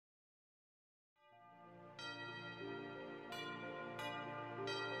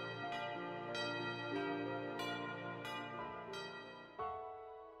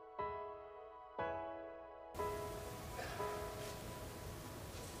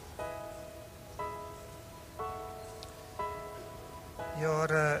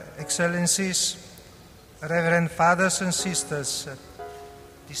Your Excellencies, Reverend Fathers and Sisters,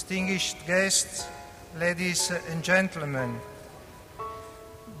 distinguished guests, ladies and gentlemen,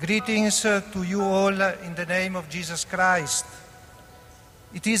 greetings to you all in the name of Jesus Christ.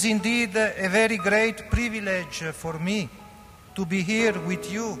 It is indeed a very great privilege for me to be here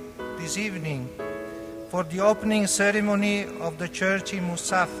with you this evening for the opening ceremony of the church in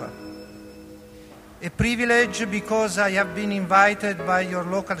Musaffah. A privilege because I have been invited by your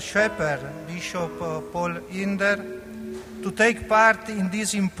local shepherd, Bishop Paul Inder, to take part in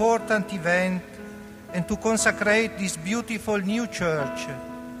this important event and to consecrate this beautiful new church,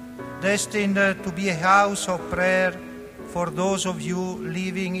 destined to be a house of prayer for those of you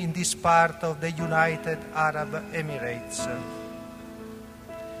living in this part of the United Arab Emirates.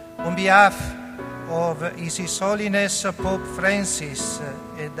 On behalf of His Holiness Pope Francis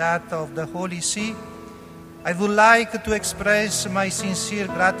and that of the Holy See, I would like to express my sincere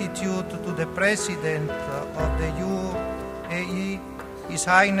gratitude to the President of the UAE, His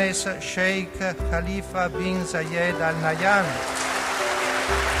Highness Sheikh Khalifa bin Zayed Al Nahyan,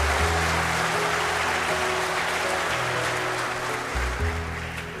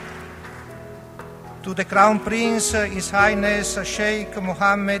 to the Crown Prince, His Highness Sheikh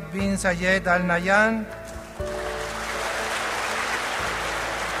Mohammed bin Zayed Al Nahyan,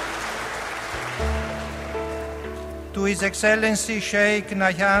 to His Excellency Sheikh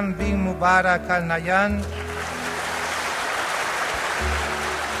Nahyan bin Mubarak Al Nahyan,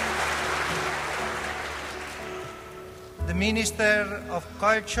 the Minister of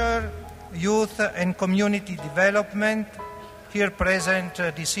Culture, Youth and Community Development, here present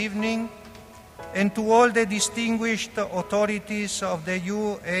this evening, and to all the distinguished authorities of the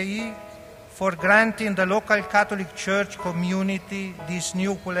UAE for granting the local Catholic Church community this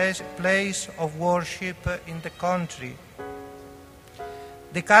new place of worship in the country.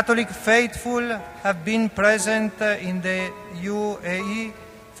 The Catholic faithful have been present in the UAE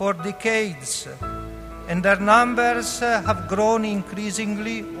for decades, and their numbers have grown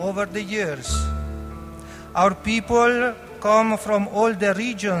increasingly over the years. Our people come from all the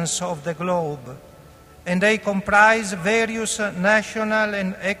regions of the globe, and they comprise various national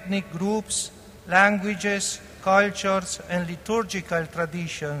and ethnic groups, languages, cultures, and liturgical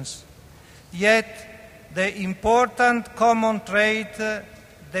traditions. Yet, the important common trait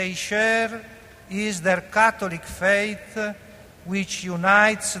they share is their Catholic faith, which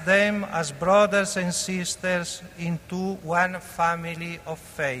unites them as brothers and sisters into one family of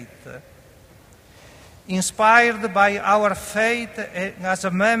faith. Inspired by our faith as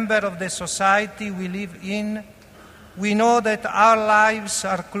a member of the society we live in, we know that our lives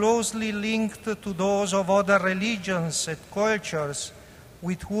are closely linked to those of other religions and cultures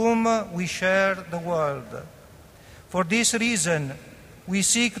with whom we share the world. For this reason, we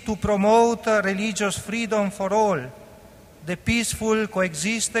seek to promote religious freedom for all, the peaceful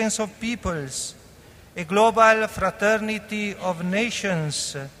coexistence of peoples, a global fraternity of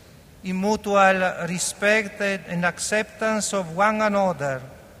nations, in mutual respect and acceptance of one another,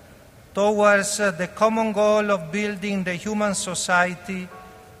 towards the common goal of building the human society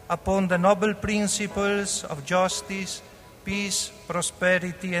upon the noble principles of justice, peace,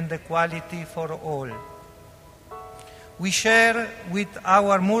 prosperity, and equality for all. We share with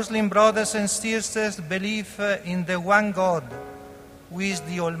our Muslim brothers and sisters belief in the one God, who is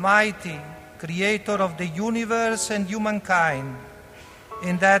the Almighty, Creator of the universe and humankind,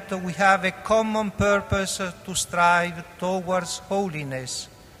 and that we have a common purpose to strive towards holiness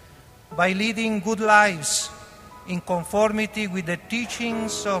by leading good lives in conformity with the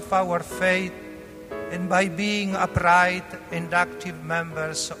teachings of our faith and by being upright and active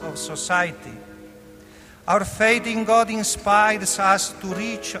members of society. Our faith in God inspires us to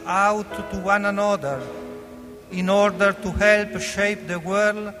reach out to one another in order to help shape the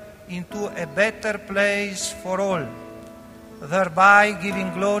world into a better place for all, thereby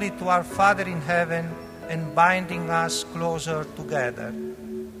giving glory to our Father in heaven and binding us closer together.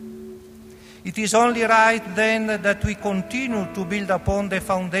 It is only right then that we continue to build upon the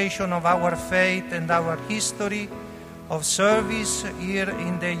foundation of our faith and our history of service here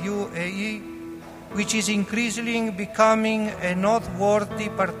in the UAE, which is increasingly becoming a noteworthy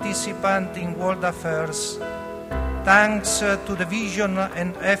participant in world affairs, thanks to the vision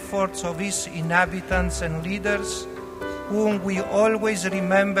and efforts of its inhabitants and leaders, whom we always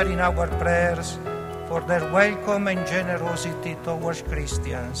remember in our prayers for their welcome and generosity towards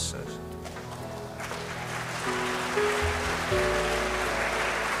Christians.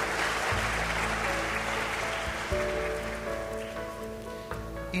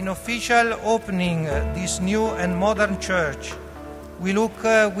 In official opening this new and modern church, We look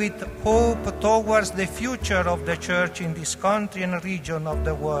with hope towards the future of the Church in this country and region of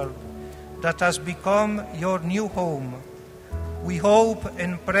the world that has become your new home. We hope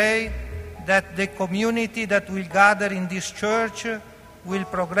and pray that the community that will gather in this church will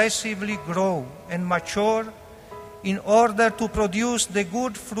progressively grow and mature in order to produce the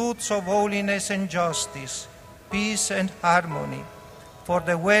good fruits of holiness and justice, peace and harmony, for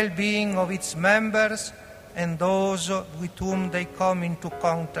the well-being of its members and those with whom they come into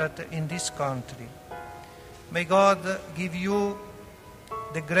contact in this country. May God give you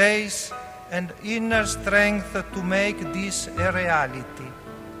the grace and inner strength to make this a reality.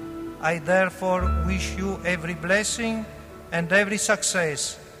 I therefore wish you every blessing and every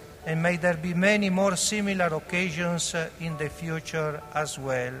success, and may there be many more similar occasions in the future as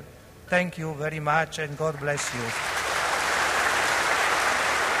well. Thank you very much, and God bless you.